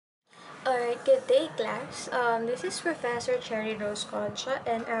Alright, good day class. This is Professor Cherry Rose Concha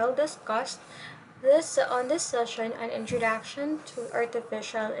and I'll discuss this on this session an introduction to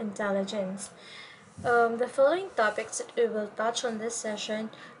artificial intelligence. The following topics that we will touch on this session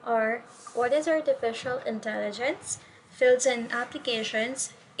are what is artificial intelligence, fields and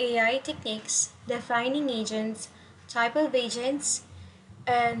applications, AI techniques, defining agents, type of agents,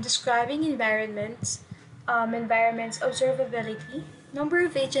 and describing environments observability, number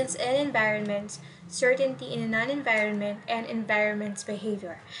of agents and environments, certainty in a non-environment, and environment's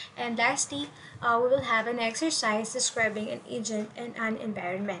behavior. And lastly, we will have an exercise describing an agent and an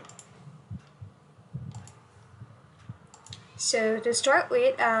environment. So to start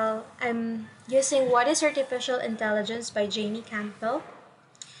with, I'm using What is Artificial Intelligence by Campbell.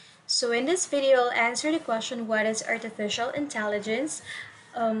 So in this video, I'll answer the question, what is artificial intelligence?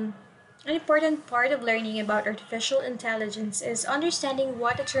 An important part of learning about artificial intelligence is understanding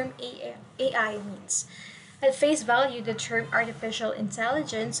what the term AI means. At face value, the term artificial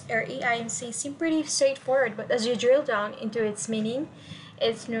intelligence or AI seems pretty straightforward, but as you drill down into its meaning,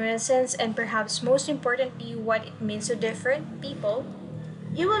 its nuances, and perhaps most importantly, what it means to different people,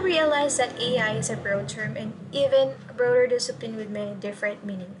 you will realize that AI is a broad term and even a broader discipline with many different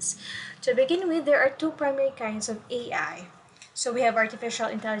meanings. To begin with, there are two primary kinds of AI. So we have artificial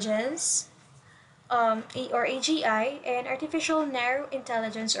intelligence, or AGI, and artificial narrow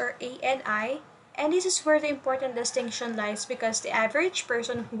intelligence, or ANI. And this is where the important distinction lies because the average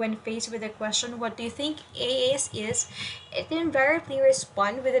person, when faced with the question, what do you think AAS is, it invariably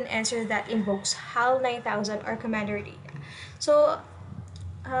respond with an answer that invokes HAL 9000 or Commander data. So,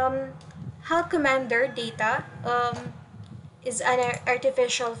 HAL Commander data is an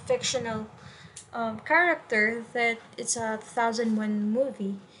artificial fictional character that it's a 2001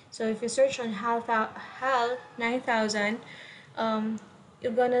 movie. So if you search on HAL 9000,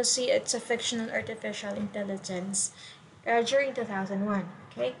 you're gonna see it's a fictional artificial intelligence during 2001.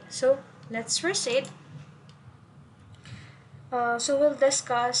 Okay, so let's proceed. So we'll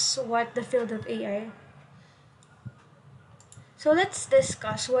discuss what the field of AI. So let's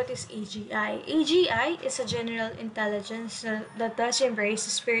discuss what is AGI. AGI is a general intelligence that does embrace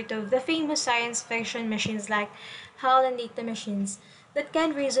the spirit of the famous science fiction machines like HAL and data machines that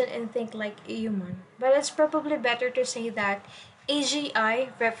can reason and think like a human. But it's probably better to say that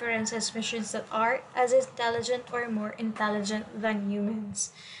AGI references machines that are as intelligent or more intelligent than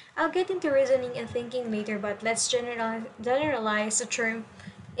humans. I'll get into reasoning and thinking later, but let's generalize the term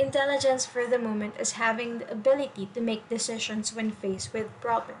intelligence for the moment as having the ability to make decisions when faced with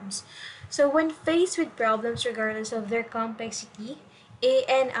problems. So when faced with problems, regardless of their complexity,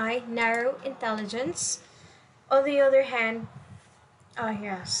 ANI, narrow intelligence. On the other hand,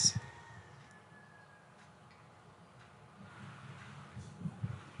 yes.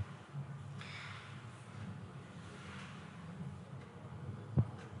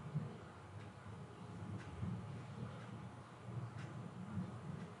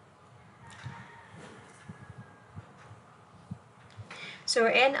 So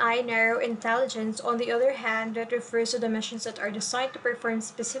NI, narrow intelligence, on the other hand, that refers to the machines that are designed to perform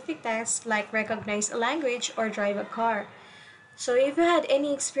specific tasks like recognize a language or drive a car. So if you had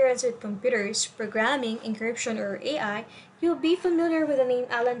any experience with computers, programming, encryption, or AI, you'll be familiar with the name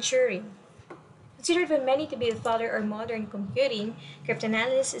Alan Turing. Considered by many to be the father of modern computing,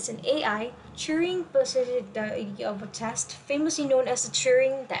 cryptanalysis is an AI. Turing posited the idea of a test, famously known as the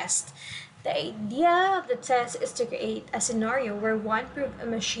Turing test. The idea of the test is to create a scenario where one proves a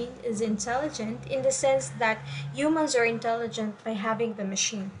machine is intelligent in the sense that humans are intelligent by having the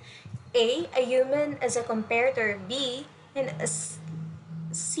machine. A human as a comparator, B, and a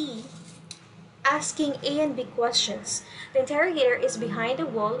C, asking A and B questions. The interrogator is behind a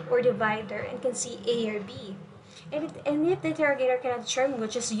wall or divider and can see A or B. And if the interrogator cannot determine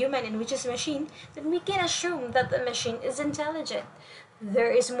which is human and which is machine, then we can assume that the machine is intelligent.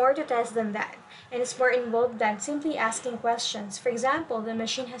 There is more to test than that, and it's more involved than simply asking questions. For example, the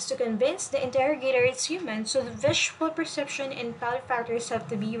machine has to convince the interrogator it's human, so the visual perception and value factors have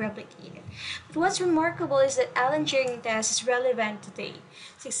to be replicated. But what's remarkable is that Alan Turing test is relevant today.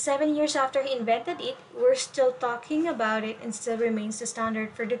 7 years after he invented it, we're still talking about it and still remains the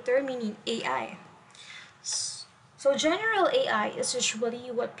standard for determining AI. So general AI is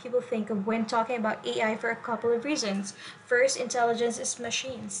usually what people think of when talking about AI for a couple of reasons. First, intelligence is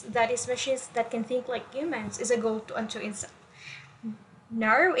machines. That is, machines that can think like humans is a goal unto itself.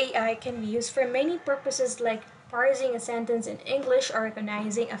 Narrow AI can be used for many purposes like parsing a sentence in English or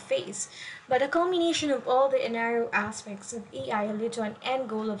recognizing a face. But a culmination of all the narrow aspects of AI lead to an end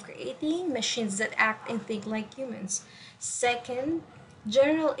goal of creating machines that act and think like humans. Second,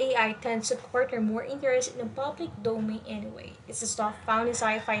 General AI tends to corner more interest in the public domain anyway. It's the stuff found in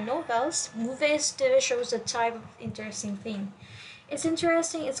sci-fi novels, movies, TV shows, the type of interesting thing. It's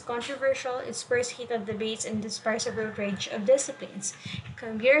interesting, it's controversial, it spurs heated debates and inspires a broad range of disciplines.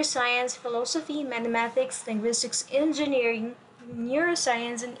 Computer science, philosophy, mathematics, linguistics, engineering,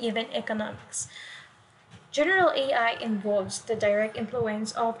 neuroscience, and even economics. General AI involves the direct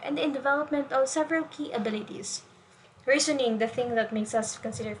influence of and the development of several key abilities. Reasoning, the thing that makes us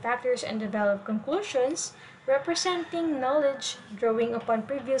consider factors and develop conclusions, representing knowledge, drawing upon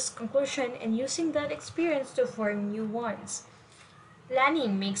previous conclusion, and using that experience to form new ones.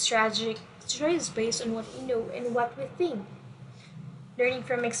 Planning makes strategic choices based on what we know and what we think. Learning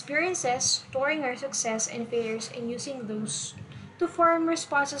from experiences, storing our success and failures, and using those to form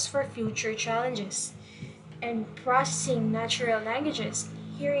responses for future challenges. And processing natural languages,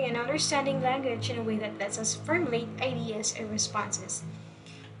 hearing and understanding language in a way that lets us formulate ideas and responses.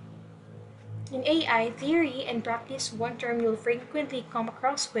 In AI theory and practice, one term you'll frequently come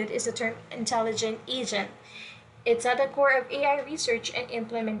across with is the term intelligent agent. It's at the core of AI research and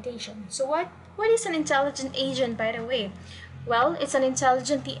implementation. So what is an intelligent agent, by the way? Well, it's an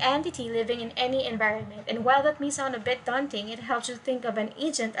intelligent entity living in any environment. And while that may sound a bit daunting, it helps you think of an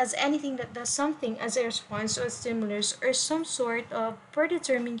agent as anything that does something as a response to a stimulus or some sort of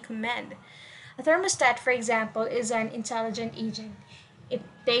predetermined command. A thermostat, for example, is an intelligent agent. It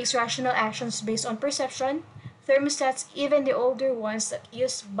takes rational actions based on perception. Thermostats, even the older ones that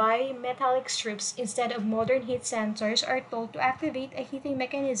use bimetallic strips instead of modern heat sensors, are told to activate a heating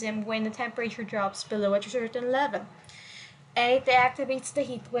mechanism when the temperature drops below a certain level. And it deactivates the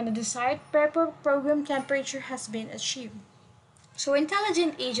heat when the desired program temperature has been achieved. So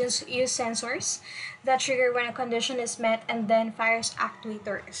intelligent agents use sensors that trigger when a condition is met and then fires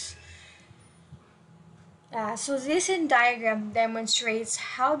actuators. So this diagram demonstrates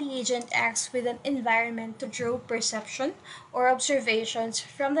how the agent acts with an environment to draw perception or observations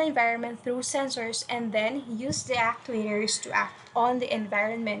from the environment through sensors and then use the actuators to act on the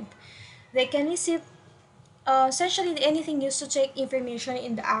environment. They can receive essentially anything used to take information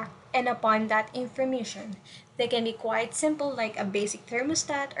in the act and upon that information. They can be quite simple like a basic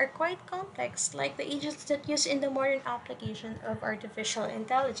thermostat or quite complex like the agents that use in the modern application of artificial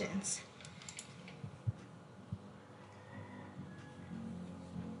intelligence.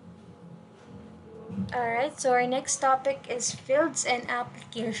 Alright, so our next topic is fields and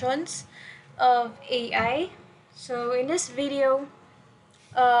applications of AI. So in this video,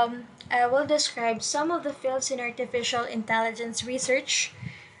 I will describe some of the fields in artificial intelligence research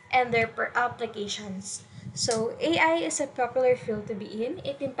and their applications. So AI is a popular field to be in.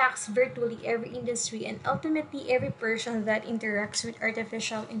 It impacts virtually every industry and ultimately every person that interacts with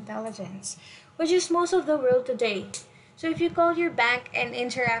artificial intelligence, which is most of the world today. So if you call your bank and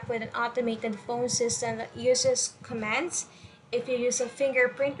interact with an automated phone system that uses commands, if you use a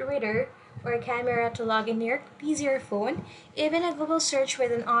fingerprint reader or a camera to log in your PC or phone, even a Google search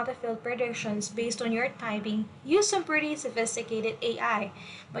with an autofill predictions based on your typing, use some pretty sophisticated AI.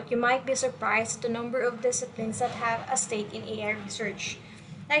 But you might be surprised at the number of disciplines that have a stake in AI research.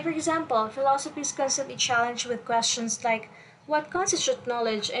 Like, for example, philosophy is constantly challenged with questions like what constitutes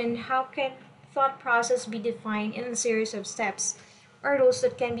knowledge and how can thought process be defined in a series of steps or rules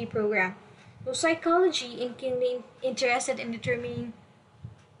that can be programmed. So psychology is keenly interested in determining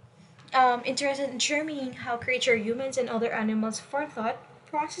how creature humans and other animals form thought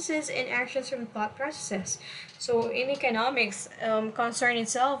processes and actions from thought processes. So in economics, concern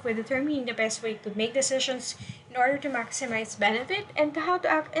itself with determining the best way to make decisions in order to maximize benefit and how to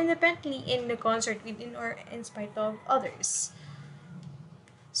act independently in the concert within or in spite of others.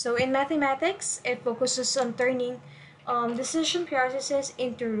 So in mathematics, it focuses on turning decision processes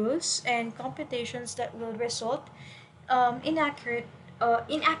into rules and computations that will result inaccurate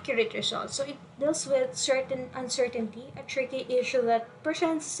results. So it deals with certain uncertainty, a tricky issue that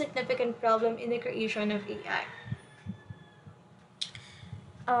presents a significant problem in the creation of AI.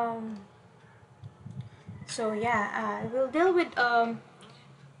 Um, so yeah, we'll deal with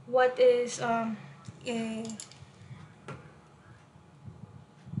what is a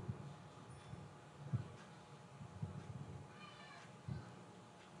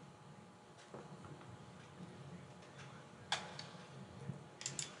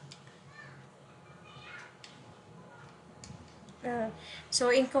Uh, so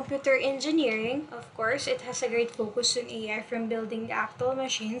in computer engineering, of course, it has a great focus on AI from building the actual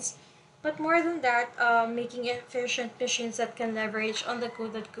machines, but more than that, making efficient machines that can leverage on the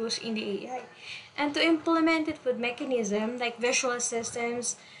code that goes in the AI, and to implement it with mechanism like visual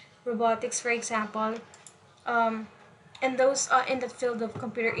systems, robotics, for example, um, and those in the field of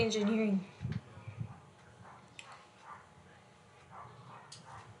computer engineering.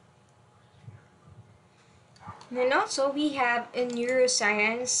 And then also we have in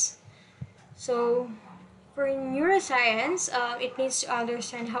neuroscience. So for neuroscience, it needs to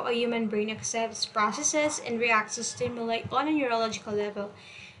understand how a human brain accepts, processes, and reacts to stimuli on a neurological level.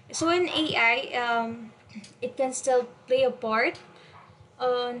 So in AI, it can still play a part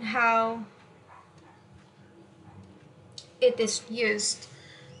on how it is used.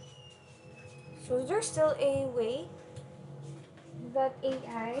 So there's still a way that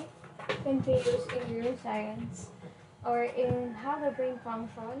AI can be used in neuroscience or in how the brain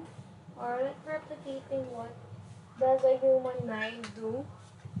functions or like replicating what does a human mind do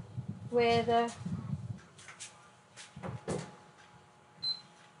with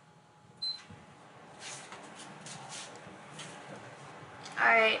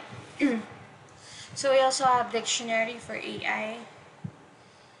alright. So we also have dictionary for AI.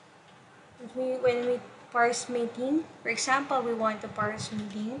 When we parse meaning, for example, we want to parse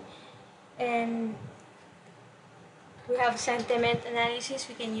meaning, and we have sentiment analysis.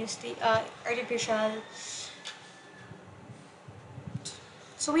 We can use the artificial.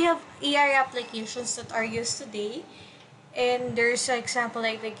 So we have AI applications that are used today, and there's an example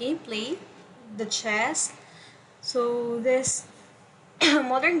like the gameplay, the chess. So this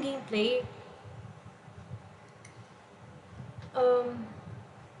modern gameplay, um,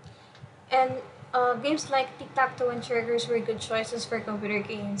 and games like tic-tac-toe and checkers were good choices for computer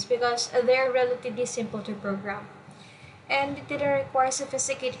games because they're relatively simple to program. And it didn't require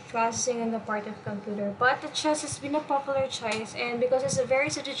sophisticated processing on the part of computer. But the chess has been a popular choice, and because it's a very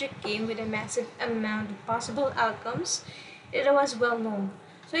strategic game with a massive amount of possible outcomes, it was well known.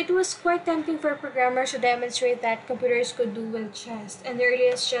 So it was quite tempting for programmers to demonstrate that computers could do well chess, and the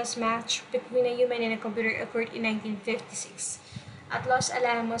earliest chess match between a human and a computer occurred in 1956 at Los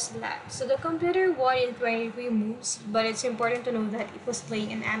Alamos Lab. So the computer won in 23 moves, but it's important to know that it was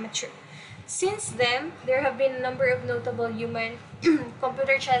playing an amateur. Since then, there have been a number of notable human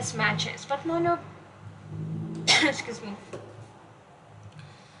computer chess matches, but none of excuse me.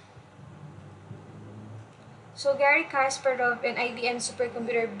 So Gary Kasparov and IBM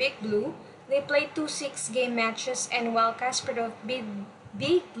supercomputer Big Blue, they played two 6-game matches, and while Kasparov beat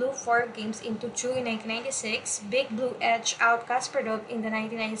Big Blue 4 games into 2 in 1996, Big Blue edged out Kasparov in the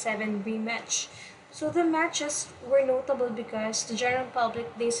 1997 rematch. So the matches were notable because the general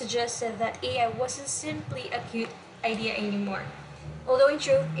public they suggested that AI wasn't simply a cute idea anymore. Although in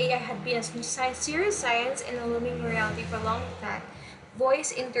truth, AI had been a serious science and a looming reality for a long time,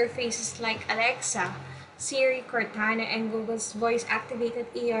 voice interfaces like Alexa, Siri, Cortana, and Google's voice-activated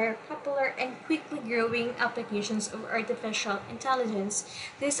AI are popular and quickly growing applications of artificial intelligence.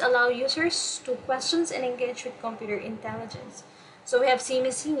 These allow users to question and engage with computer intelligence. So we have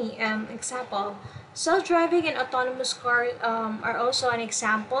Simi Simi, example. Self-driving and autonomous cars are also an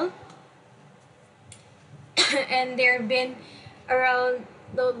example, and there have been around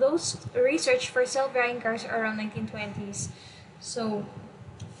those research for self-driving cars are around 1920s. So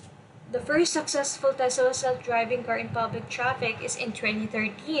the first successful test of a self-driving car in public traffic is in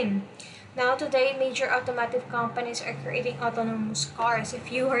 2013. Now today, major automotive companies are creating autonomous cars.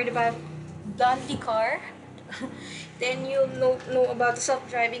 If you heard about Blondie car, then you know about the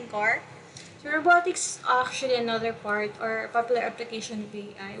self-driving car. So robotics is actually another part or popular application of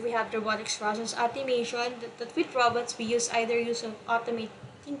AI. We have robotics process automation that with robots we use either use of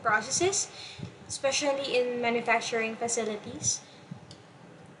automating processes, especially in manufacturing facilities.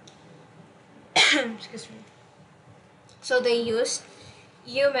 Excuse me. So they use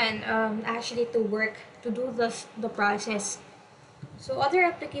human actually to work to do the process. So other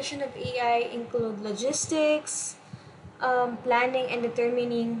application of AI include logistics, planning and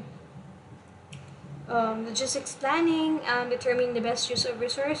determining logistics planning, determining the best use of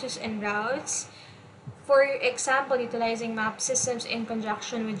resources and routes. For example, utilizing map systems in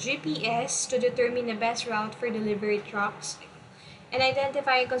conjunction with GPS to determine the best route for delivery trucks and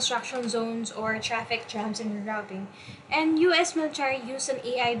identifying construction zones or traffic jams in routing. And US military used an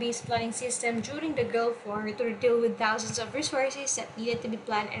AI-based planning system during the Gulf War to deal with thousands of resources that needed to be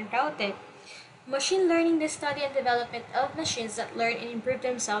planned and routed. Machine learning, the study and development of machines that learn and improve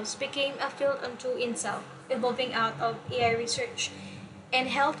themselves, became a field unto itself, evolving out of AI research. And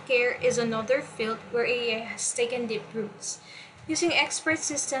healthcare is another field where AI has taken deep roots. Using expert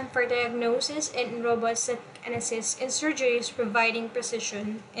system for diagnosis and robots that can assist in surgeries, providing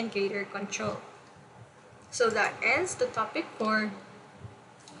precision and greater control. So that ends the topic for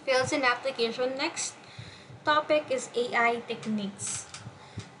fields and application. Next topic is AI techniques.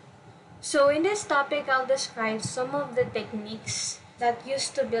 So in this topic, I'll describe some of the techniques that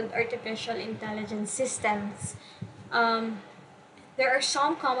used to build artificial intelligence systems. Um, there are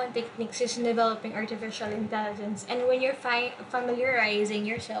some common techniques used in developing artificial intelligence, and when you're familiarizing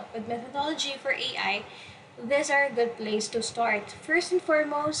yourself with methodology for AI, these are a good place to start. First and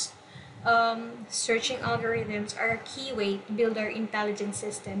foremost, searching algorithms are a key way to build our intelligence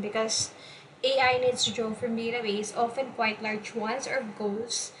system because AI needs to draw from database, often quite large ones, or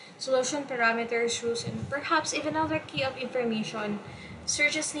goals, solution parameters, rules, and perhaps even other key of information.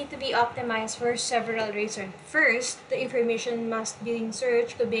 Searches need to be optimized for several reasons. First, the information must be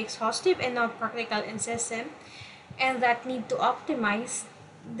searched to be exhaustive and not practical in system, and that need to optimize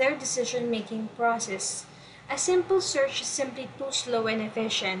their decision-making process. A simple search is simply too slow and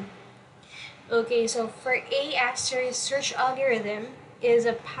efficient. Okay, so for A asterisk search algorithm is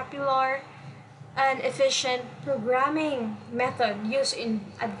a popular and efficient programming method used in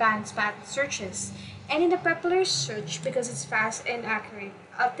advanced path searches. And in the popular search, because it's fast and accurate,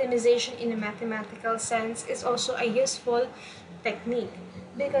 optimization in a mathematical sense is also a useful technique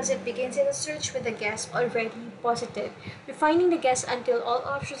because it begins in a search with the guess already posited, refining the guess until all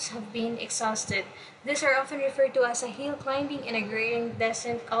options have been exhausted. These are often referred to as a hill climbing and a gradient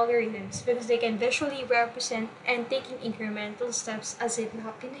descent algorithms because they can visually represent and taking incremental steps as if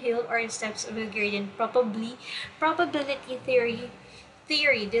uphill hill or steps of a gradient. Probability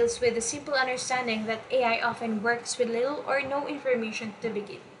theory deals with the simple understanding that AI often works with little or no information to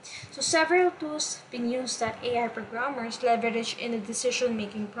begin. So several tools have been used that AI programmers leverage in the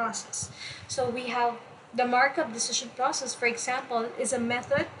decision-making process. So we have the markup decision process, for example, is a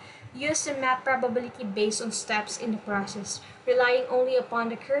method used to map probability based on steps in the process, relying only upon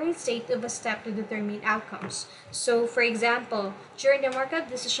the current state of a step to determine outcomes. So for example, during the markup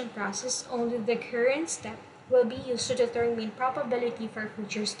decision process, only the current step will be used to determine probability for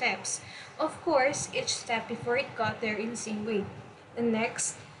future steps. Of course, each step before it got there in the same way. And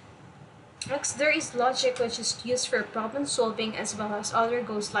next, there is logic, which is used for problem solving as well as other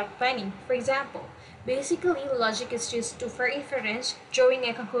goals like planning. For example, basically, logic is used for inference, drawing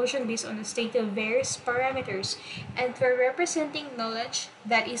a conclusion based on the state of various parameters, and for representing knowledge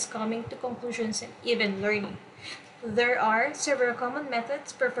that is coming to conclusions and even learning. There are several common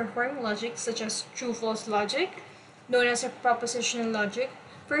methods for performing logic, such as true-false logic, known as a propositional logic,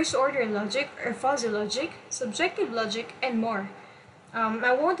 first-order logic or fuzzy logic, subjective logic, and more.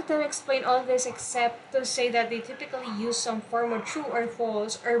 I won't attempt to explain all this except to say that they typically use some form of true or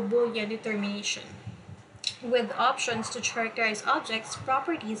false or Boolean determination, with options to characterize objects,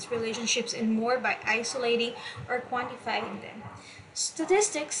 properties, relationships, and more by isolating or quantifying them.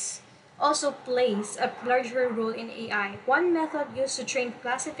 Statistics also plays a larger role in AI. One method used to train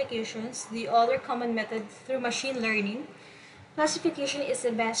classifications, the other common method through machine learning. Classification is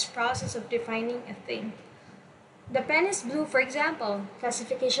the best process of defining a thing. The pen is blue, for example.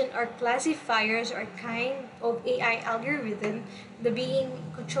 Classification or classifiers are kind of AI algorithm, the being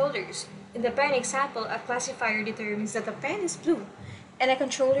controllers. In the pen example, a classifier determines that the pen is blue, and a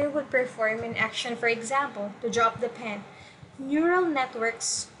controller would perform an action, for example, to drop the pen. Neural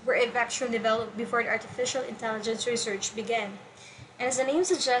networks were eventually developed before the artificial intelligence research began. And as the name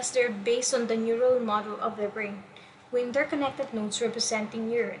suggests, they're based on the neural model of the brain, with interconnected nodes representing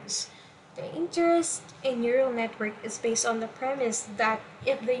neurons. The interest in neural network is based on the premise that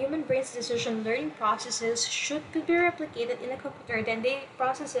if the human brain's decision learning processes could be replicated in a computer, then the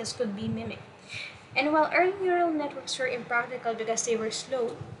processes could be mimicked. And while early neural networks were impractical because they were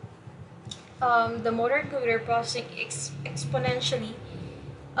slow, the modern computer processing exponentially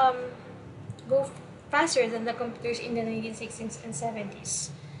um, go faster than the computers in the 1960s and 70s.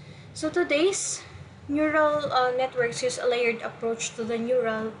 So today's neural networks use a layered approach to the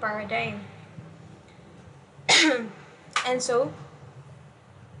neural paradigm. And so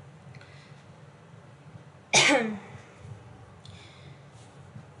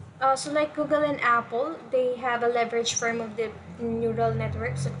like Google and Apple, they have a leveraged form of the neural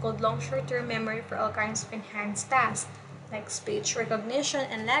networks that called long short-term memory for all kinds of enhanced tasks, like speech recognition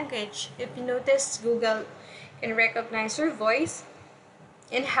and language. If you notice, Google can recognize your voice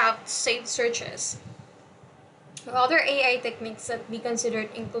and have saved searches. Other AI techniques that we considered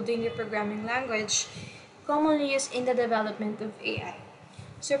including the programming language commonly used in the development of AI.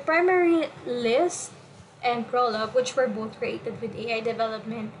 So primary list and Prolog, which were both created with AI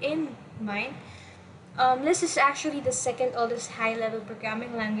development in mind. Lisp is actually the second oldest high-level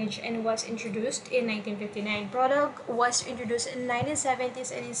programming language and was introduced in 1959. Prolog was introduced in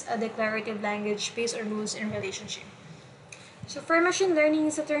 1970s and is a declarative language based on rules and relationship. So for machine learning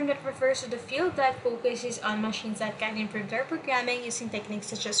is a term that refers to the field that focuses on machines that can improve their programming using techniques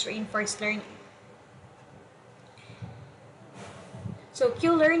such as reinforcement learning. So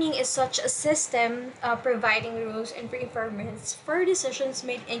Q-learning is such a system providing rules and requirements for decisions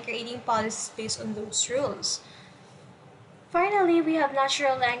made and creating policies based on those rules. Finally, we have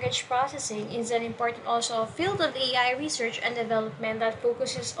natural language processing is an important also field of AI research and development that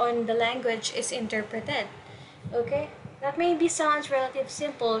focuses on the language is interpreted. Okay? That maybe sounds relatively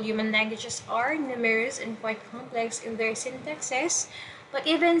simple. Human languages are numerous and quite complex in their syntaxes, but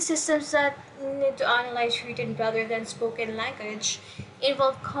even systems that need to analyze written rather than spoken language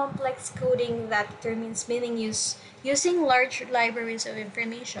involve complex coding that determines meaning using large libraries of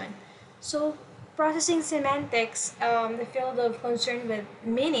information. So, processing semantics, the field of concern with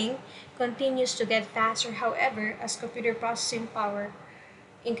meaning, continues to get faster, however, as computer processing power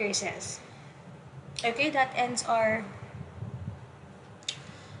increases. Okay, that ends our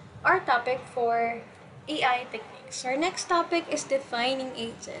topic for AI techniques. Our next topic is defining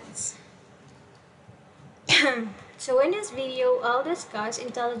agents. So in this video, I'll discuss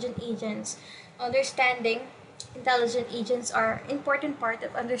intelligent agents. Understanding intelligent agents are important part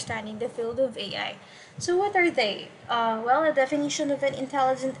of understanding the field of AI. So what are they? Well, a definition of an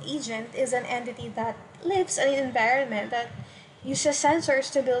intelligent agent is an entity that lives in an environment that uses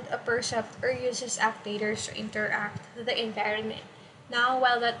sensors to build a percept or uses actuators to interact with the environment. Now,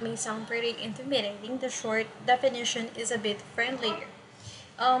 while that may sound pretty intimidating, the short definition is a bit friendlier.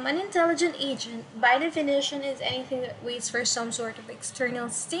 An intelligent agent, by definition, is anything that waits for some sort of external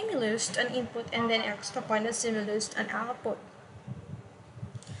stimulus, an input, and then acts upon the stimulus, an output.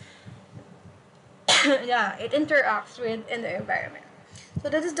 Yeah, it interacts with in the environment. So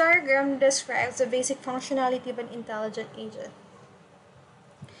this diagram describes the basic functionality of an intelligent agent.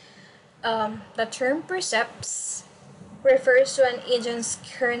 The term percepts refers to an agent's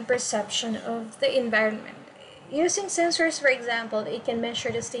current perception of the environment. Using sensors, for example, it can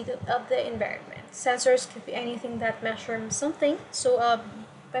measure the state of the environment. Sensors could be anything that measures something. So a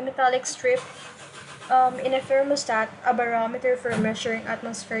bimetallic strip in a thermostat, a barometer for measuring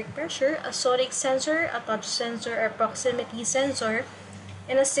atmospheric pressure, a sonic sensor, a touch sensor, a proximity sensor,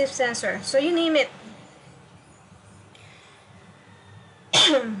 and a stiff sensor. So you name it.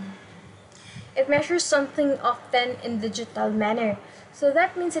 It measures something often in digital manner. So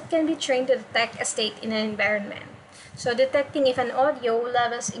that means it can be trained to detect a state in an environment. So detecting if an audio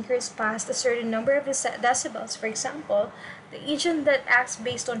levels increase past a certain number of decibels, for example, the agent that acts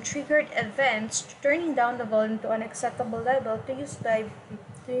based on triggered events, turning down the volume to an acceptable level to use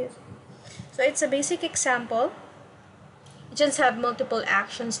So it's a basic example. Agents have multiple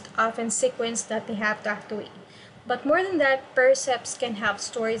actions, often sequence that they have to activate. But more than that, percepts can have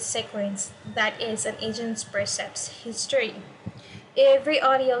stored sequence, that is, an agent's percepts history. Every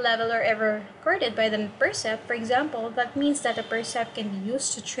audio level are ever recorded by the percept, for example, that means that a percept can be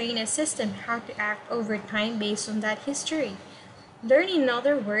used to train a system how to act over time based on that history. Learn in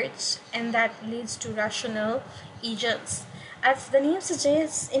other words, and that leads to rational agents. As the name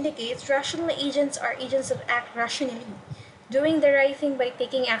suggests, indicates, rational agents are agents that act rationally, doing the right thing by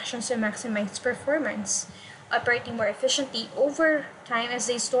taking actions to maximize performance, operating more efficiently over time as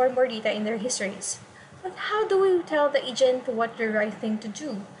they store more data in their histories. But how do we tell the agent what the right thing to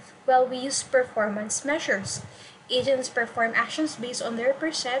do? Well, we use performance measures. Agents perform actions based on their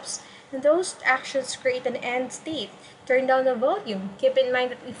percepts, and those actions create an end state. Turn down the volume. Keep in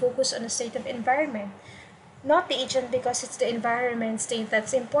mind that we focus on the state of environment, not the agent, because it's the environment state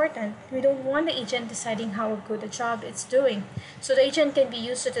that's important. We don't want the agent deciding how good a job it's doing. So the agent can be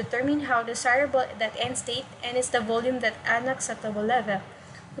used to determine how desirable that end state and is the volume that an acceptable level.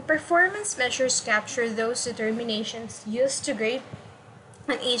 The performance measures capture those determinations used to grade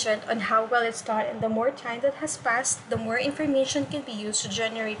an agent on how well it's taught, and the more time that has passed, the more information can be used to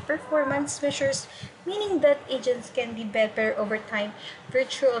generate performance measures, meaning that agents can be better over time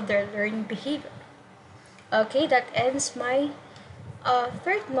virtue of their learning behavior. Okay, that ends my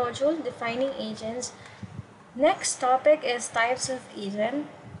third module, defining agents. Next topic is types of agent.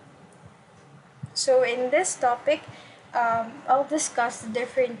 So in this topic, I'll discuss the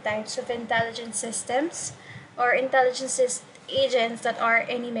different types of intelligent systems or agents that are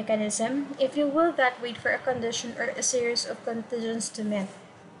any mechanism, if you will, that wait for a condition or a series of conditions to meet.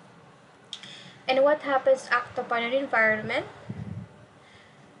 And what happens act upon an environment.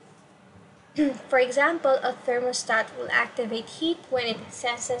 For example, a thermostat will activate heat when it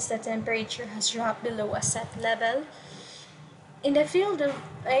senses the temperature has dropped below a set level. In the field of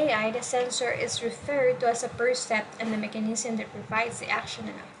AI, the sensor is referred to as a percept, and the mechanism that provides the action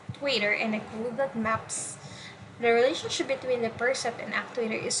an actuator and a code that maps The relationship between the percept and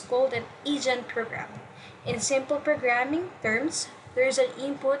actuator is called an agent program. In simple programming terms, there is an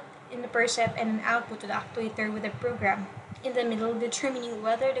input in the percept and an output to the actuator with a program in the middle determining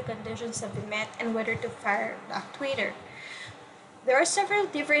whether the conditions have been met and whether to fire the actuator. There are several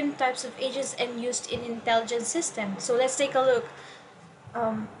different types of agents and used in intelligent systems. So let's take a look.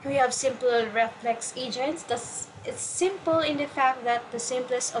 We have simple reflex agents. It's simple in the fact that the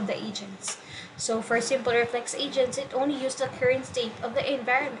simplest of the agents. So for simple reflex agents, it only uses the current state of the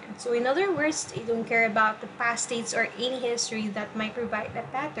environment. So in other words, they don't care about the past states or any history that might provide a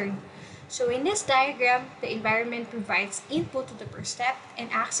pattern. So in this diagram, the environment provides input to the percept and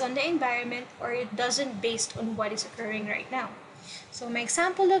acts on the environment, or it doesn't based on what is occurring right now. So my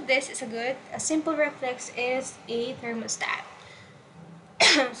example of this is a simple reflex is a thermostat.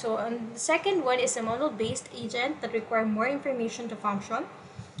 So the second one is a model-based agent that require more information to function.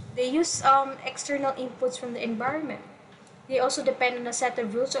 They use external inputs from the environment. They also depend on a set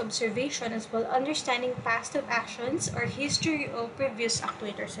of rules of observation as well understanding past of actions or history of previous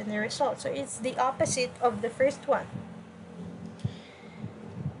actuators and their results. So it's the opposite of the first one.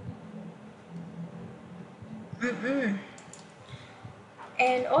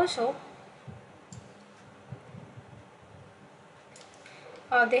 And also,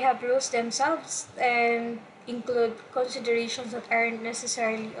 they have rules themselves and include considerations that aren't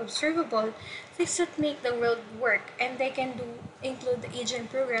necessarily observable, things that make the world work, and they can include the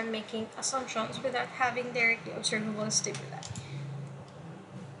agent program making assumptions without having directly observable stimuli.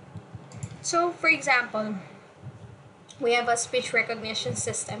 So, for example, we have a speech recognition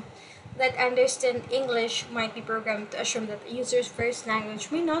system that understands English might be programmed to assume that the user's first language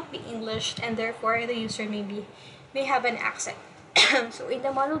may not be English and therefore the user may have an accent. So in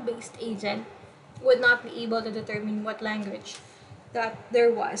the model-based agent would not be able to determine what language that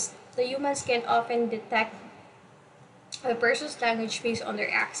there was. The humans can often detect a person's language based on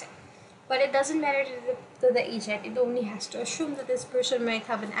their accent. But it doesn't matter to the agent, it only has to assume that this person might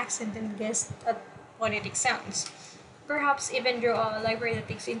have an accent and guess at phonetic sounds. Perhaps even draw a library that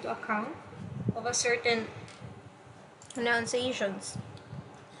takes into account of a certain pronunciations.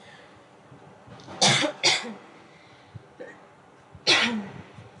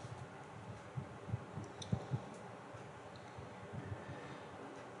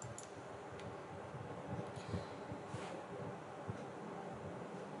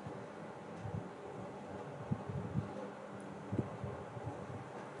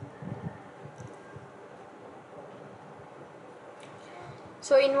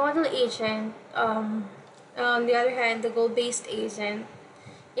 So in model agent, on the other hand, the goal-based agent,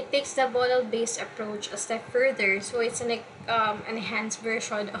 it takes the model-based approach a step further. So it's an enhanced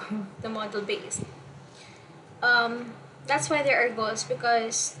version of the model-based. That's why there are goals,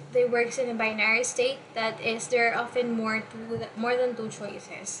 because they works in a binary state. That is, there are often more than two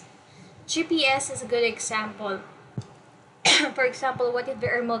choices. GPS is a good example. For example, what if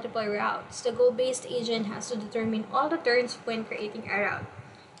there are multiple routes? The goal-based agent has to determine all the turns when creating a route.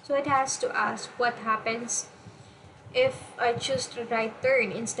 So it has to ask what happens if I choose the right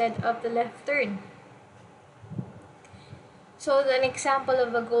turn instead of the left turn. So an example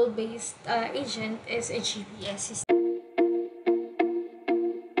of a goal-based agent is a GPS system.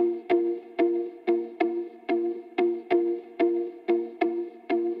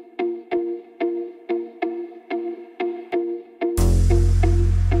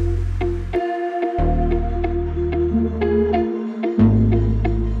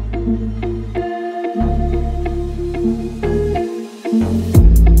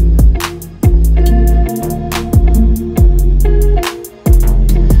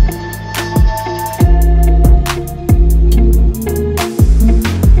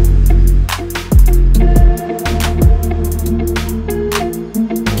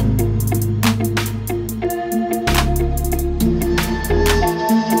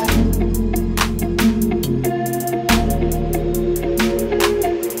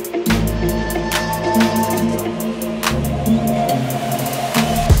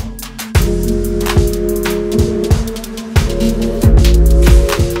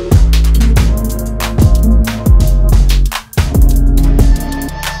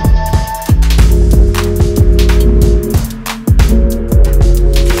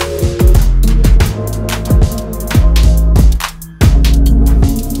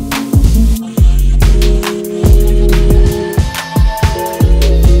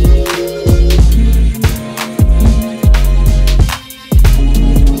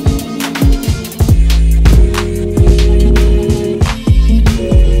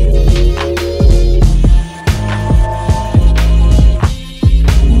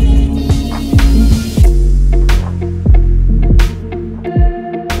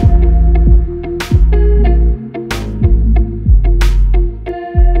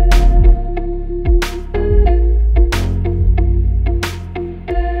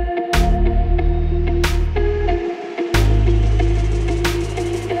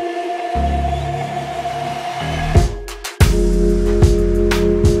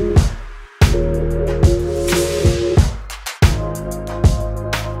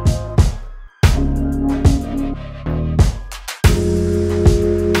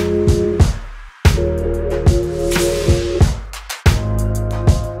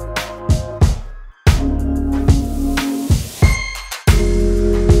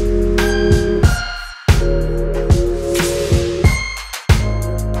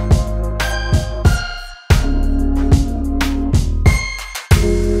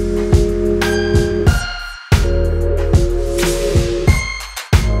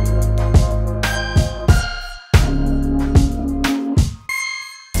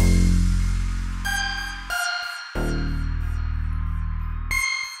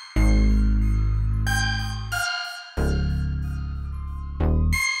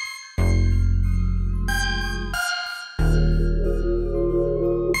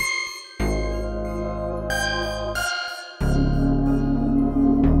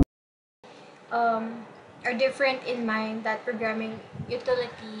 different in mind that programming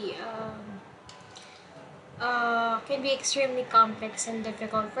utility can be extremely complex and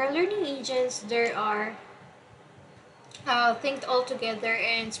difficult. For learning agents, there are think all together,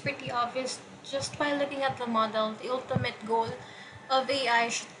 and it's pretty obvious just by looking at the model. The ultimate goal of AI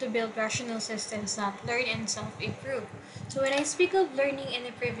is to build rational systems that learn and self-improve. So when I speak of learning in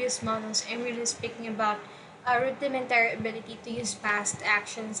the previous models, I'm really speaking about a rudimentary ability to use past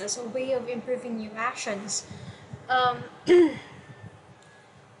actions as a way of improving new actions. Um,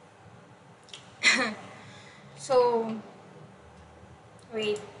 so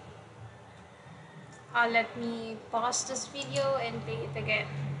wait, let me pause this video and play it again.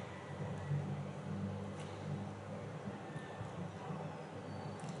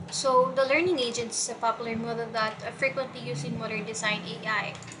 So the learning agent is a popular model that frequently used in modern design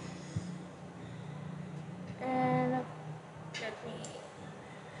AI. And let me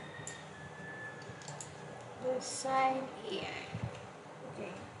design AI.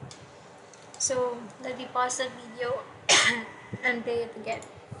 Okay. So let me pause the video and play it again.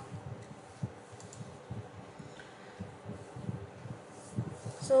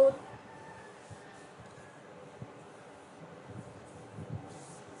 So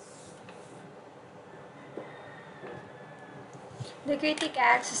the critic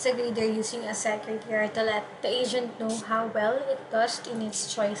acts as the grader using a set criteria to let the agent know how well it does in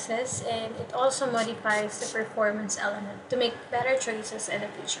its choices, and it also modifies the performance element to make better choices in the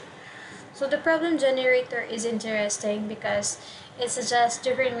future. So the problem generator is interesting because it suggests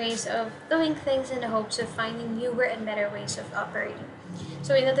different ways of doing things in the hopes of finding newer and better ways of operating.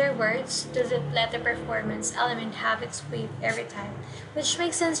 So in other words, does it let the performance element have its way every time? Which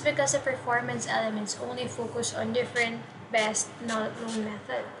makes sense because the performance elements only focus on different best not known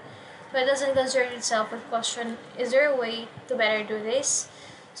method. But it doesn't concern itself with question, is there a way to better do this?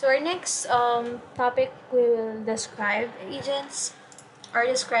 So our next topic we will describe agents or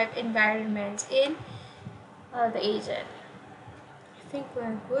describe environments in the agent. I think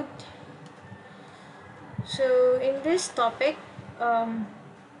we're good. So in this topic,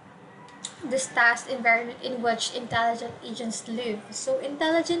 this task environment in which intelligent agents live. So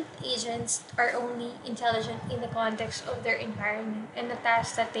intelligent agents are only intelligent in the context of their environment and the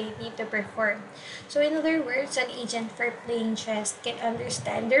tasks that they need to perform. So in other words, an agent for playing chess can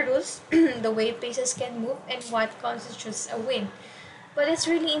understand the rules, the way pieces can move, and what constitutes a win. But it's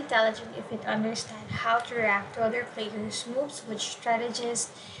really intelligent if it understands how to react to other players' moves, which strategies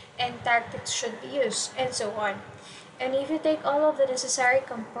and tactics should be used, and so on. And if you take all of the necessary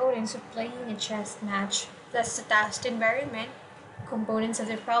components of playing a chess match, that's the task environment, components of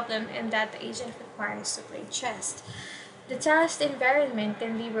the problem, and that the agent requires to play chess. The task environment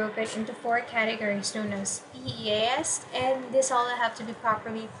can be broken into four categories known as PEAS, and these all have to be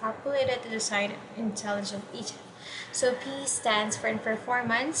properly populated to design an intelligent agent. So P stands for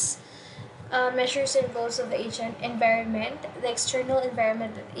performance, measures and goals of the agent, environment, the external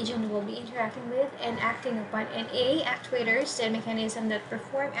environment that the agent will be interacting with and acting upon, and A, actuators, the mechanism that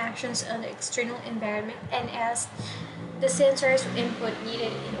perform actions on the external environment, and S, the sensors input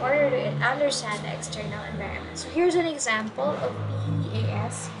needed in order to understand the external environment. So here's an example of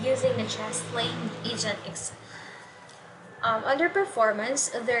PEAS using the chess playing agent under performance,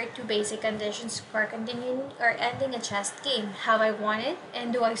 there are two basic conditions for continuing or ending a chess game. Have I won it?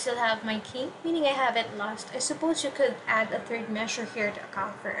 And do I still have my king? Meaning I haven't lost. I suppose you could add a third measure here to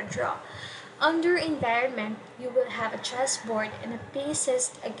account for a draw. Under environment, you will have a chessboard and a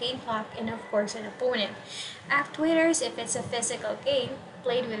pieces, a game clock, and of course an opponent. Actuators, if it's a physical game,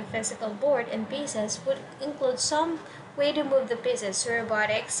 played with a physical board and pieces, would include some way to move the pieces.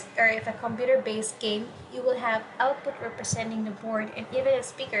 Robotics, or if a computer-based game, you will have output representing the board and even a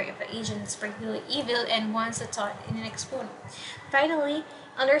speaker if the agent is particularly evil and wants a thought in an exponent. Finally,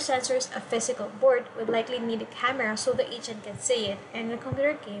 under sensors, a physical board would likely need a camera so the agent can see it, and a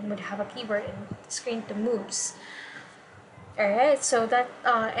computer game would have a keyboard and screen to moves. Alright, so that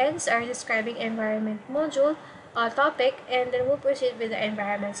ends our describing environment module topic, and then we'll proceed with the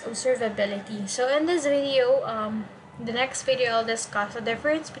environment's observability. So in this video, the next video I'll discuss the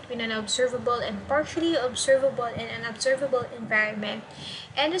difference between an observable and partially observable and unobservable environment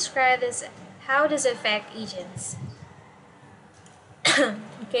and describe this how this affect agents.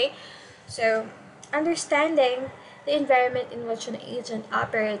 Okay, so understanding the environment in which an agent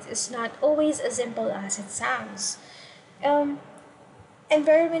operates is not always as simple as it sounds. Um,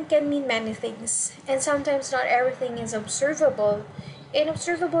 Environment can mean many things, and sometimes not everything is observable. In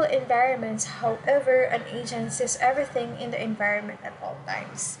observable environments, however, an agent sees everything in the environment at all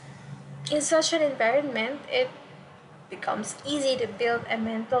times. In such an environment, it becomes easy to build a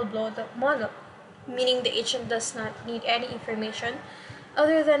mental model meaning the agent does not need any information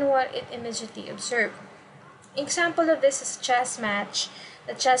other than what it immediately observed. Example of this is chess match.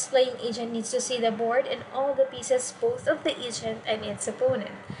 The chess playing agent needs to see the board and all the pieces both of the agent and its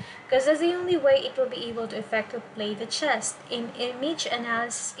opponent, because that's the only way it will be able to effectively play the chess. In image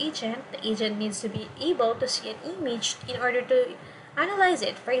analysis agent, the agent needs to be able to see an image in order to analyze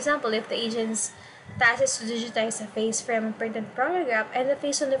it. For example, if the agent's task is to digitize a face from a printed photograph and the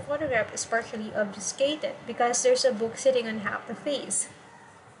face on the photograph is partially obfuscated because there's a book sitting on half the face,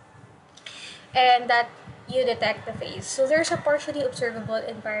 and that you detect the face. So there's a partially observable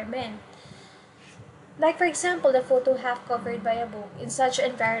environment. Like for example, the photo half covered by a book. In such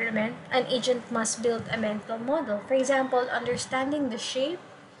environment, an agent must build a mental model. For example, understanding the shape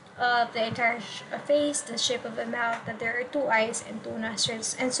of the entire face, the shape of the mouth, that there are two eyes and two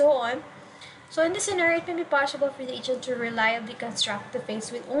nostrils, and so on. So in this scenario, it may be possible for the agent to reliably construct the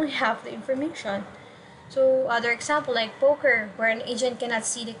face with only half the information. So other example like poker, where an agent cannot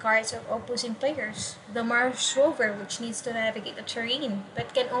see the cards of opposing players. The Mars rover, which needs to navigate the terrain,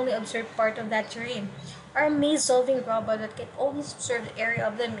 but can only observe part of that terrain. Or a maze-solving robot that can only observe the area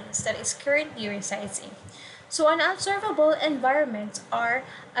of the maze that is currently resides in. So unobservable environments are,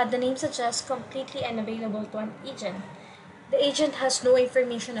 as the name suggests, completely unavailable to an agent. The agent has no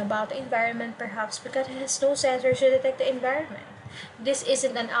information about the environment, perhaps because it has no sensors to detect the environment. This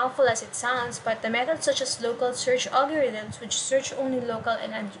isn't an awful as it sounds, but the methods such as local search algorithms, which search only local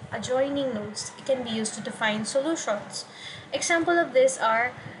and adjoining nodes, can be used to define solutions. Example of this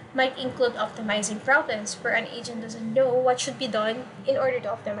might include optimizing problems, where an agent doesn't know what should be done in order to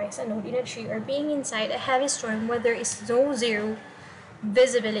optimize a node in a tree, or being inside a heavy storm where there is no zero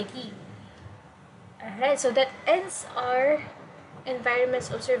visibility. Alright, so that ends our environment's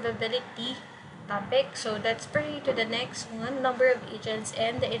observability topic. So let's proceed to the next one, number of agents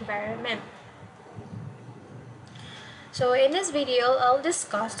and the environment. So in this video, I'll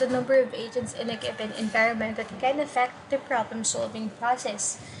discuss the number of agents in a given environment that can affect the problem-solving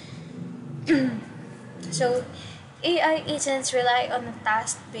process. So AI agents rely on a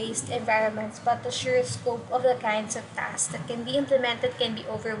task-based environments, but the sheer scope of the kinds of tasks that can be implemented can be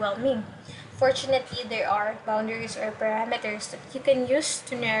overwhelming. Fortunately, there are boundaries or parameters that you can use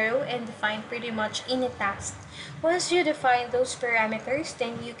to narrow and define pretty much any task. Once you define those parameters,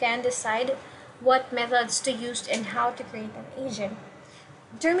 then you can decide what methods to use and how to create an agent.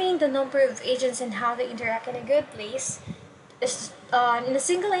 Determining the number of agents and how they interact in a good place is, in a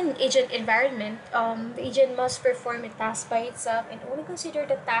single agent environment, the agent must perform a task by itself and only consider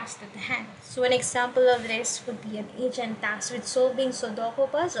the task at hand. So an example of this would be an agent tasked with solving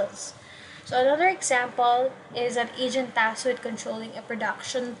Sudoku puzzles. So another example is an agent tasked with controlling a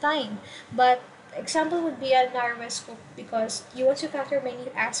production time. But example would be a narrower scope because once you factor many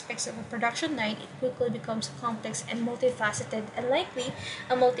aspects of a production line, it quickly becomes complex and multifaceted and likely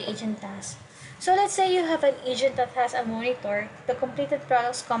a multi-agent task. So let's say you have an agent that has a monitor the completed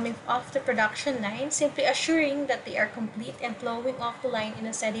products coming off the production line, simply assuring that they are complete and flowing off the line in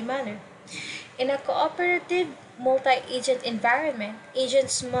a steady manner. In a cooperative multi-agent environment,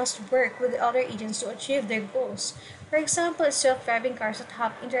 agents must work with other agents to achieve their goals. For example, self-driving cars that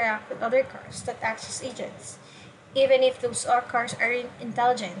have interact with other cars that act as agents. Even if those cars are in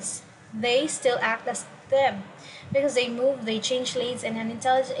intelligence, they still act as them. Because they move, they change lanes, and an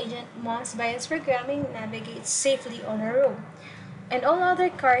intelligent agent must, by its programming, navigate safely on a road. And all other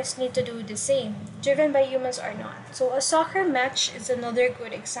cars need to do the same, driven by humans or not. So a soccer match is another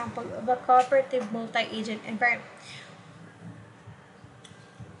good example of a cooperative multi-agent environment.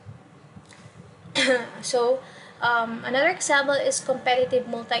 So another example is competitive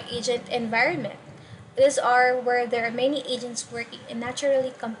multi-agent environment. These are where there are many agents working in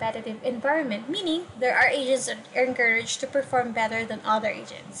naturally competitive environment, meaning there are agents that are encouraged to perform better than other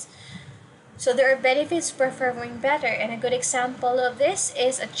agents. So there are benefits for performing better, and a good example of this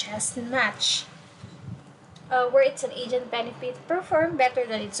is a chess match, where it's an agent benefit to perform better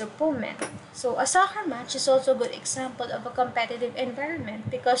than its opponent. So a soccer match is also a good example of a competitive environment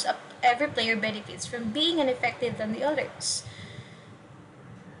because every player benefits from being an effective than the others.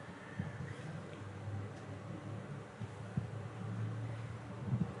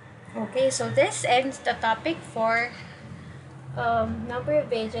 Okay, so this ends the topic for number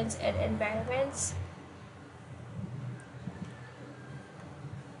of agents and environments.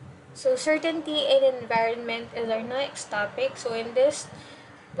 So certainty in environment is our next topic. So in this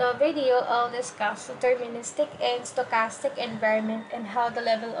video, I'll discuss deterministic and stochastic environment and how the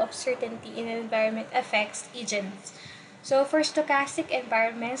level of certainty in an environment affects agents. So for stochastic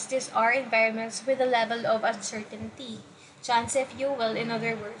environments, these are environments with a level of uncertainty. chance if you will. In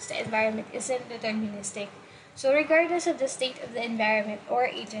other words, the environment isn't deterministic. So regardless of the state of the environment or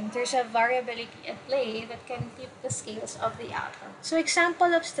agent, there's a variability at play that can tip the scales of the outcome. So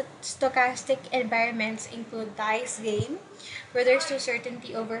example of stochastic environments include dice game, where there's no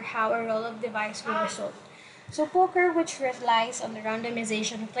certainty over how a roll of the dice will result. So poker, which relies on the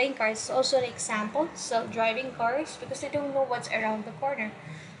randomization of playing cards, is also an example. Self-driving cars, because they don't know what's around the corner.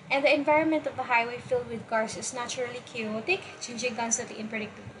 And the environment of a highway filled with cars is naturally chaotic, changing constantly and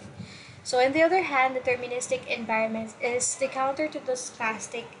predictably. So on the other hand, deterministic environment is the counter to the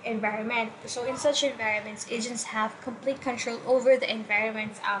stochastic environment. So in such environments, agents have complete control over the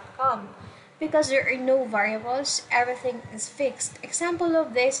environment's outcome. Because there are no variables, everything is fixed. Example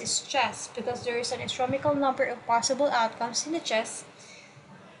of this is chess, because there is an astronomical number of possible outcomes in a chess.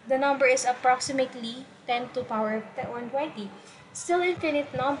 The number is approximately 10 to power 120. Still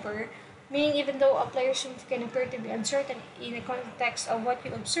infinite number, meaning even though a player's move can appear to be uncertain in the context of what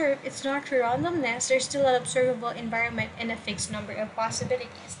you observe, it's not through randomness, there's still an observable environment and a fixed number of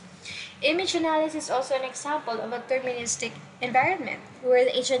possibilities. Image analysis is also an example of a deterministic environment, where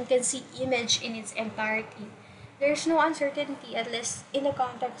the agent can see image in its entirety. There's no uncertainty, at least in the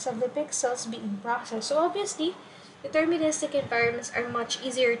context of the pixels being processed. So obviously, deterministic environments are much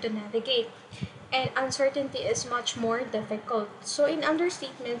easier to navigate, and uncertainty is much more difficult. So in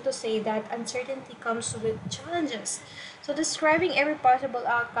understatement to say that uncertainty comes with challenges. So describing every possible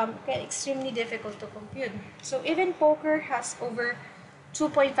outcome can be extremely difficult to compute. So even poker has over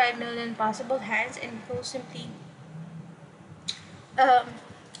 2.5 million possible hands, and goes simply um,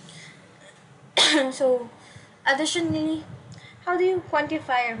 so additionally, how do you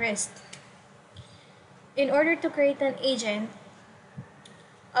quantify a risk? In order to create an agent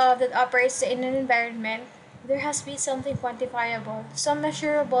that operates in an environment, there has to be something quantifiable, some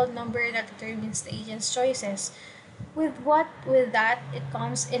measurable number that determines the agent's choices. With that, it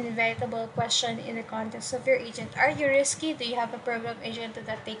comes an inevitable question in the context of your agent. Are you risky? Do you have a program agent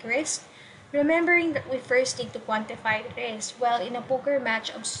that take risk? Remembering that we first need to quantify the risk. Well, in a poker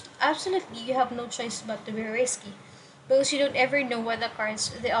match, absolutely you have no choice but to be risky, because you don't ever know what the cards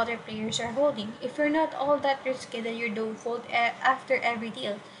the other players are holding. If you're not all that risky, then you don't fold after every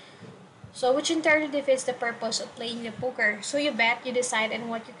deal. So which entirely defeats the purpose of playing the poker. So you bet, you decide on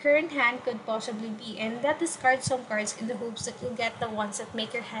what your current hand could possibly be, and that discards some cards in the hopes that you'll get the ones that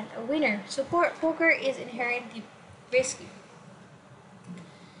make your hand a winner. So poker is inherently risky.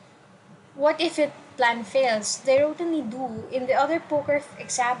 What if it plan fails? They routinely do. In the other poker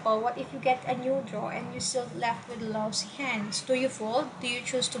example, what if you get a new draw and you're still left with lousy hands? Do you fold? Do you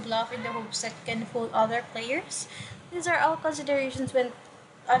choose to bluff in the hopes that you can fool other players? These are all considerations when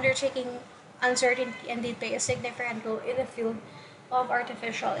undertaking uncertainty, and they play a significant role in the field of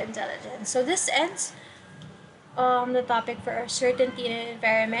artificial intelligence. So this ends the topic for uncertainty in an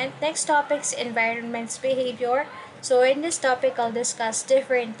environment. Next topic is environment's behavior. So in this topic, I'll discuss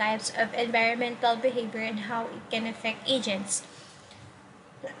different types of environmental behavior and how it can affect agents.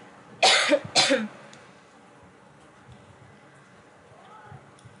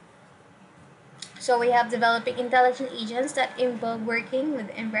 So we have developing intelligent agents that involve working with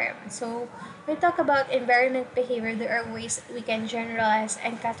the environment. So when we talk about environment behavior, there are ways we can generalize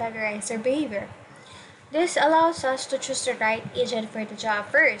and categorize their behavior. This allows us to choose the right agent for the job.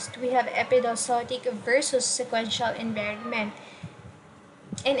 First, we have episodic versus sequential environment.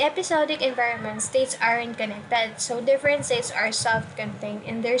 In episodic environments, states aren't connected, so different states are self-contained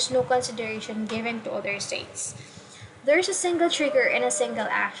and there's no consideration given to other states. There's a single trigger and a single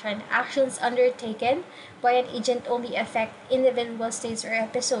action. Actions undertaken by an agent only affect individual states or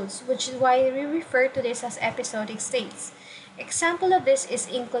episodes, which is why we refer to this as episodic states. Example of this is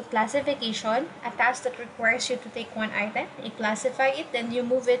include classification, a task that requires you to take one item, you classify it, then you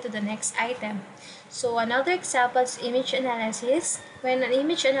move it to the next item. So another example is image analysis. When an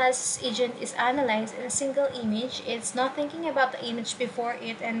image analysis agent is analyzed in a single image, it's not thinking about the image before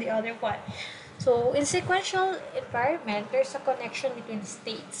it and the other one. So in sequential environment, there's a connection between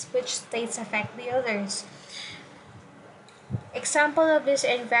states, which states affect the others. Example of this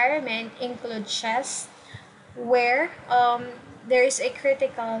environment include chess, where there is a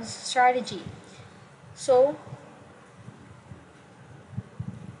critical strategy. So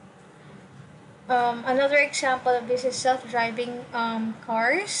another example of this is self-driving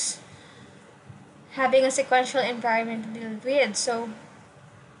cars, having a sequential environment to deal with. So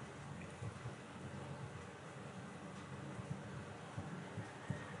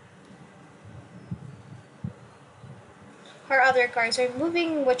how other cars are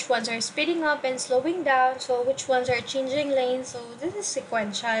moving, which ones are speeding up and slowing down, so which ones are changing lanes. So this is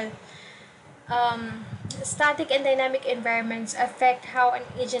sequential. Static and dynamic environments affect how an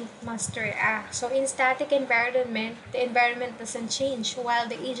agent must react. So in static environment, the environment doesn't change while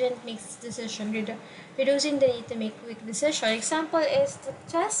the agent makes decision, reducing the need to make quick decision. Example is the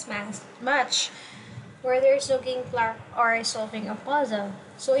match, where there's no game clock or solving a puzzle.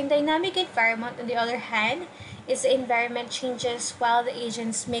 So in dynamic environment, on the other hand, is the environment changes while the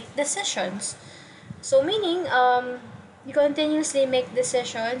agents make decisions. So meaning, you continuously make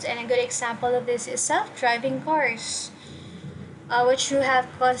decisions, and a good example of this is self-driving cars, which you have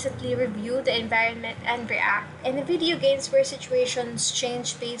constantly reviewed the environment and react. And the video games where situations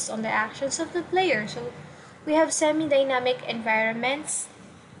change based on the actions of the player. So we have semi-dynamic environments,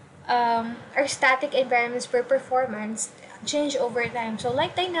 or static environments where performance change over time. So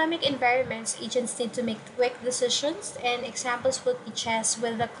like dynamic environments, agents need to make quick decisions, and examples would be chess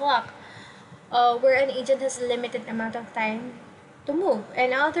with the clock, where an agent has a limited amount of time to move.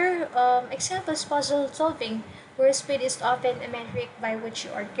 And other examples, puzzle solving, where speed is often a metric by which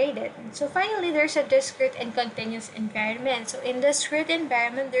you are graded. So finally, there's a discrete and continuous environment. So in discrete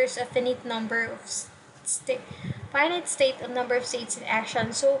environment, there's a finite state of number of states in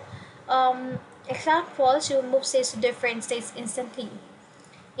action. So examples, you move states to different states instantly.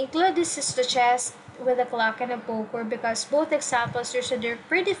 Include this is the chess with a clock and a poker, because both examples there's a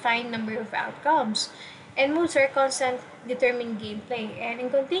predefined number of outcomes, and moves are constant determine gameplay. And in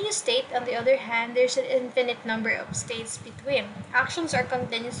continuous state, on the other hand, there's an infinite number of states between. Actions are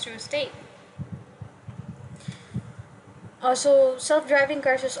continuous through state. Also, self-driving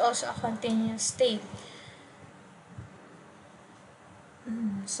cars is also a continuous state.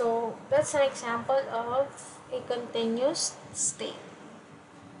 So that's an example of a continuous state.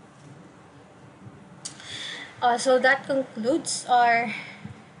 So that concludes our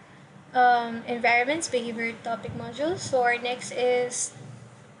environments behavior topic module. So our next is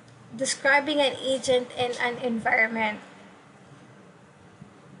describing an agent in an environment.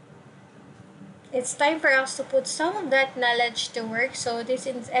 It's time for us to put some of that knowledge to work. So this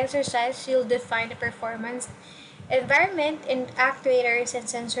exercise, you'll define the performance environment in actuators and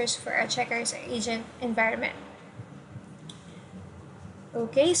sensors for a checkers agent environment.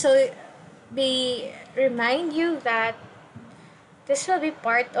 Okay, so we remind you that this will be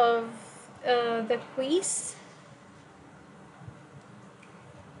part of the quiz.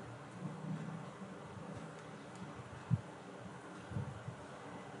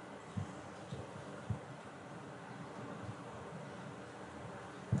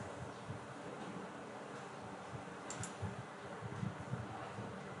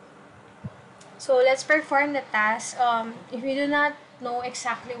 So let's perform the task. If you do not know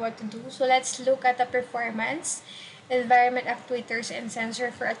exactly what to do, so let's look at the performance environment actuators and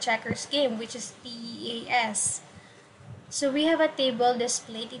sensor for a checkers game, which is PEAS. So we have a table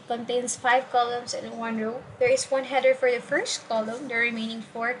displayed. It contains 5 columns and 1 row. There is one header for the first column. The remaining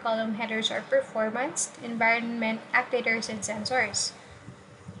 4 column headers are performance, environment, actuators, and sensors.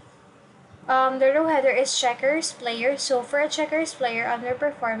 The row header is checkers player. So for a checkers player, under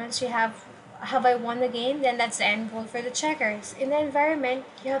performance, you have I won the game? Then that's the end goal for the checkers. In the environment,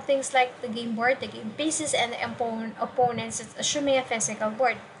 you have things like the game board, the game pieces, and the opponents, assuming a physical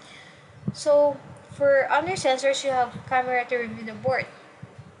board. So for under sensors, you have camera to review the board.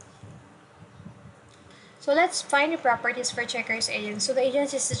 So let's find the properties for checkers agent. So the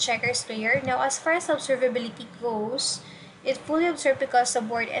agent is the checkers player. Now as far as observability goes, it fully observed because the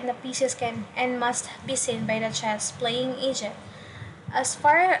board and the pieces can and must be seen by the chess playing agent. As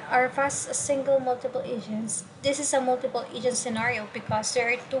far as a single multiple agents, this is a multiple agent scenario because there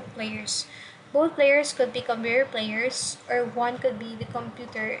are 2 players. Both players could be computer players, or one could be the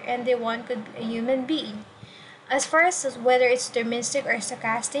computer and the one could be a human being. As far as whether it's deterministic or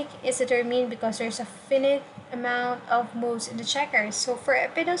stochastic, it's determined because there's a finite amount of moves in the checkers. So for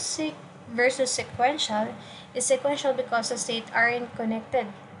episodic versus sequential, it's sequential because the states aren't connected.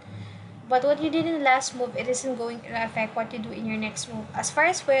 But what you did in the last move, it isn't going to affect what you do in your next move. As far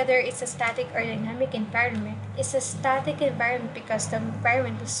as whether it's a static or dynamic environment, it's a static environment because the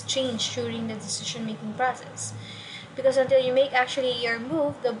environment is changed during the decision-making process. Because until you make actually your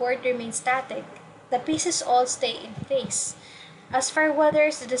move, the board remains static. The pieces all stay in place. As for whether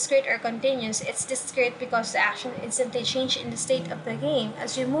it's discrete or continuous, it's discrete because the action instantly changes in the state of the game.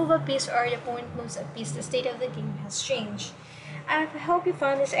 As you move a piece or the opponent moves a piece, the state of the game has changed. I hope you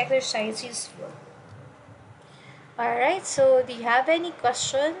found this exercise useful. Alright, so do you have any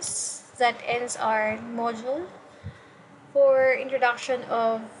questions? That ends our module for introduction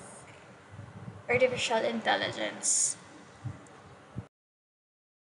of artificial intelligence.